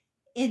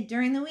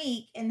during the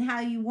week and how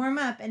you warm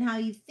up and how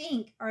you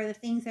think are the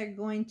things that are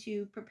going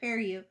to prepare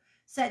you,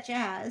 such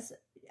as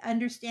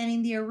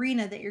understanding the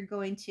arena that you're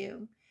going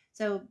to.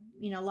 So,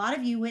 you know, a lot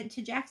of you went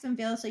to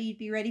Jacksonville so you'd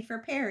be ready for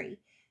Perry.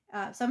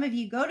 Some of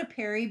you go to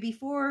Perry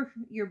before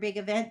your big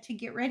event to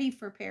get ready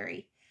for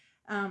Perry.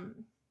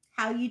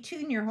 How you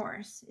tune your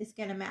horse is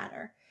going to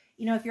matter.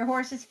 You know, if your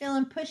horse is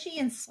feeling pushy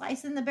and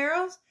slicing the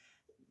barrels,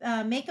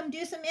 make them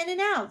do some in and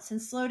outs and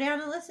slow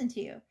down and listen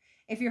to you.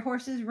 If your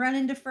horse is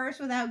running to first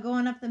without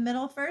going up the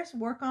middle first,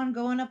 work on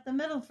going up the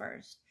middle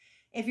first.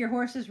 If your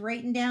horse is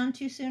rating down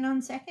too soon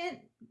on second,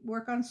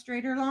 work on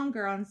straighter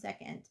longer on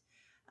second.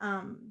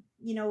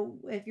 You know,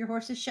 if your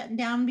horse is shutting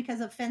down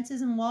because of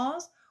fences and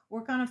walls,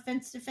 work on a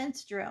fence to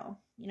fence drill.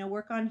 You know,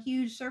 work on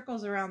huge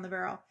circles around the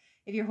barrel.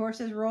 If your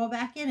horses roll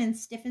back in and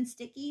stiff and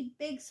sticky,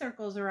 big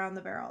circles around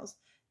the barrels.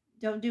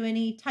 Don't do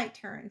any tight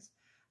turns.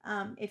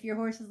 If your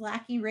horse is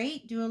lacking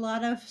rate, do a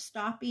lot of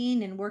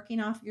stopping and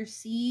working off your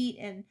seat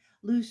and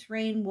loose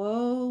rein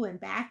whoa and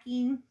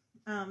backing.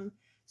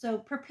 So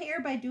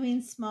prepare by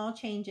doing small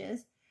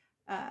changes.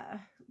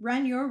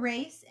 Run your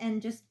race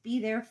and just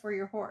be there for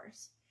your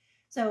horse.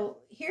 So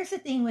here's the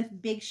thing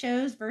with big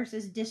shows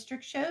versus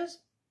district shows.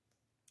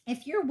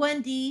 If you're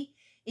 1D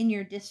in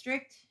your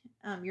district,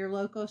 your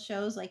local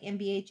shows like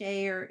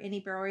NBHA or any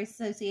barrel race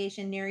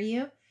association near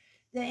you,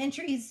 the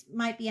entries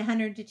might be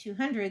 100 to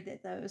 200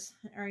 that those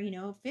are, you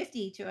know,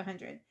 50 to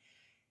 100.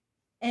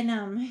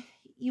 And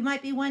you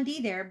might be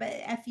 1D there, but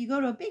if you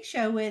go to a big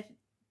show with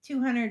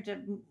 200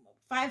 to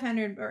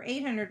 500 or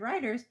 800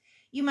 riders,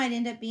 you might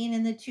end up being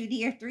in the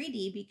 2D or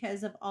 3D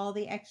because of all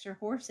the extra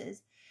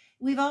horses.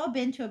 We've all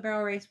been to a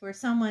barrel race where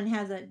someone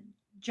has a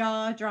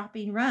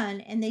jaw-dropping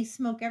run and they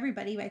smoke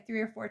everybody by 3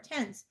 or 4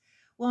 tenths.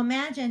 Well,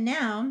 imagine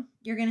now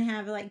you're going to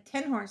have like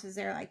 10 horses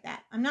there like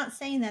that. I'm not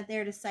saying that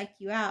they're to psych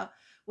you out.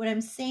 What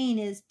I'm saying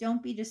is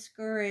don't be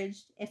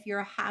discouraged if you're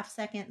a half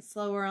second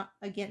slower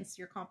against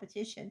your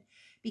competition,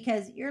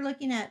 because you're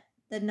looking at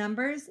the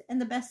numbers and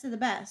the best of the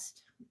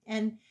best.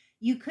 And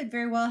you could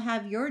very well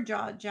have your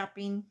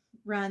jaw-dropping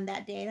run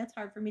that day. That's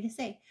hard for me to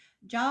say.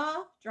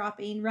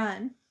 Jaw-dropping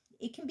run.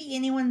 It can be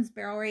anyone's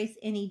barrel race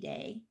any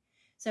day.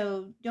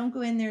 So don't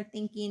go in there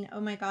thinking, oh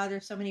my God,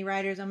 there's so many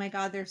riders. Oh my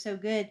God, they're so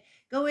good.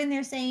 Go in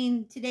there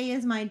saying, today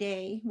is my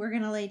day. We're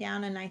going to lay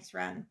down a nice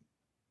run.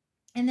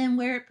 And then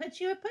where it puts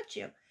you, it puts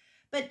you.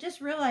 But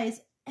just realize,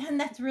 and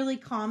that's really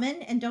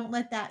common, and don't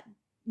let that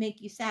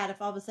make you sad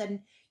if all of a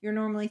sudden you're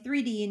normally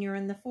 3D and you're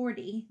in the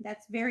 4D.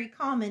 That's very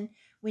common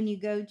when you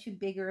go to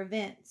bigger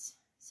events.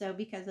 So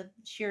because of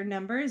sheer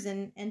numbers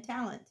and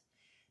talent,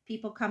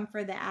 people come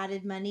for the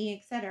added money,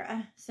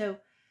 etc. So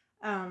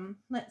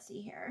let's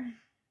see here.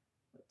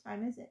 What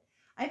time is it?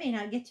 I may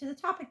not get to the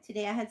topic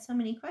today. I had so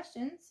many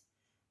questions.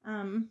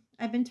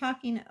 I've been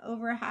talking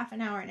over half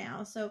an hour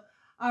now, so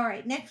All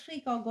right, next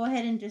week I'll go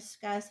ahead and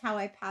discuss how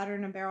I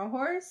pattern a barrel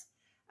horse.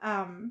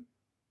 Let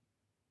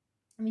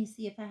me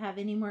see if I have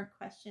any more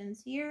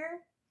questions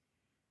here.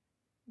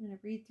 I'm going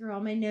to read through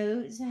all my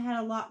notes. I had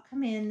a lot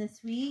come in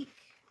this week.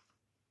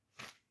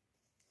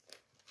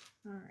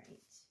 All right.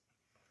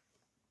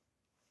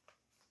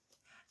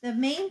 The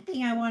main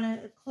thing I want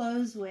to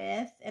close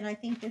with, and I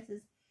think this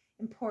is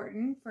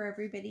important for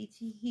everybody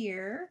to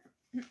hear,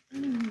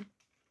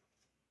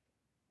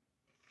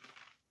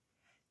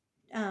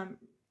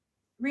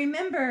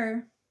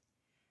 remember,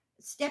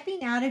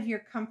 stepping out of your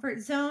comfort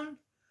zone,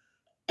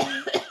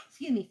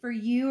 excuse me, for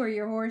you or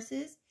your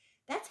horses,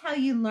 that's how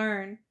you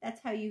learn.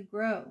 That's how you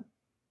grow.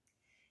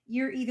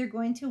 You're either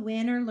going to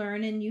win or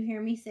learn, and you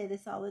hear me say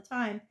this all the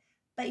time,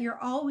 but you're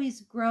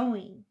always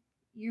growing.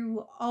 You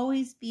will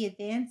always be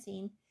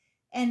advancing.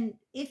 And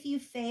if you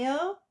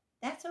fail,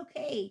 that's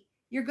okay.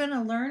 You're going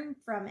to learn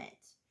from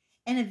it,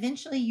 and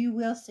eventually you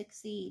will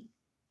succeed.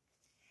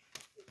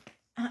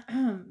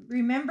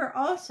 Remember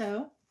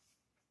also,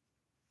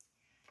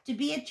 to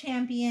be a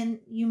champion,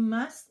 you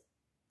must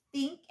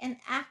think and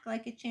act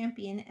like a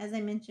champion, as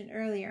I mentioned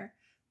earlier.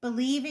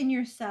 Believe in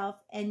yourself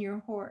and your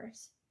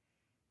horse.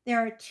 There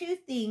are two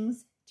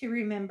things to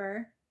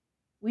remember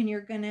when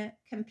you're going to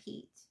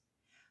compete: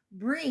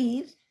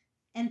 breathe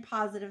and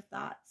positive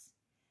thoughts.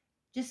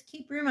 Just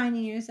keep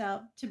reminding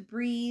yourself to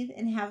breathe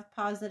and have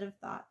positive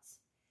thoughts.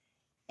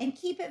 And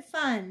keep it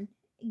fun.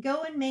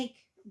 Go and make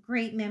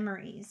great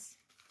memories.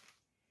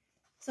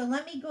 So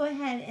let me go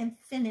ahead and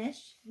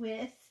finish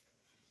with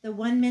the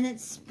 1 minute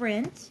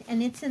sprint.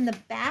 And it's in the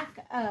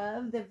back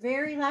of the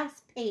very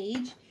last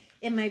page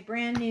in my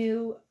brand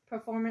new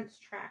performance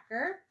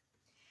tracker.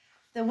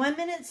 The 1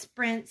 minute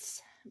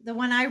sprints, the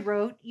one I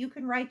wrote, you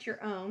can write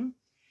your own.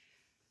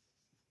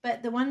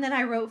 But the one that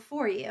I wrote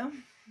for you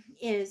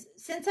is,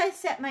 since I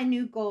set my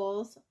new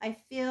goals, I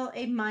feel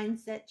a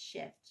mindset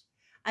shift.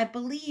 I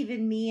believe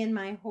in me and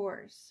my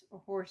horse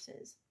or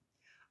horses.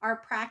 Our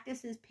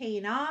practice is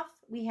paying off.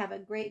 We have a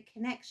great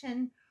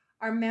connection.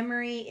 Our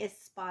memory is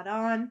spot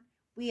on.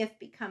 We have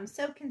become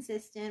so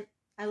consistent.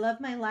 I love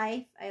my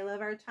life. I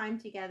love our time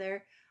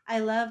together. I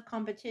love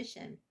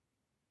competition.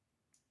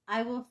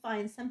 I will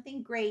find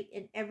something great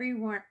in every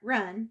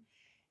run,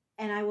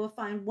 and I will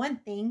find one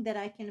thing that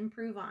I can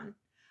improve on.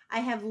 I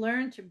have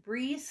learned to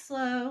breathe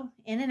slow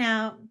in and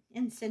out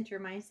and center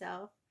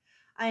myself.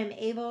 I am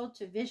able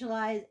to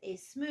visualize a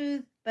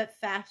smooth but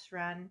fast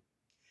run.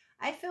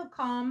 I feel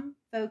calm,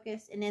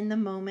 focused, and in the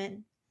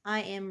moment.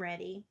 I am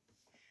ready.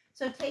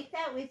 So take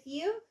that with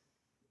you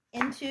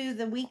into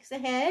the weeks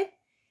ahead.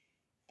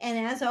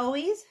 And as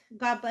always,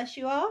 God bless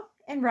you all,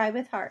 and ride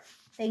with heart.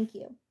 Thank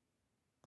you.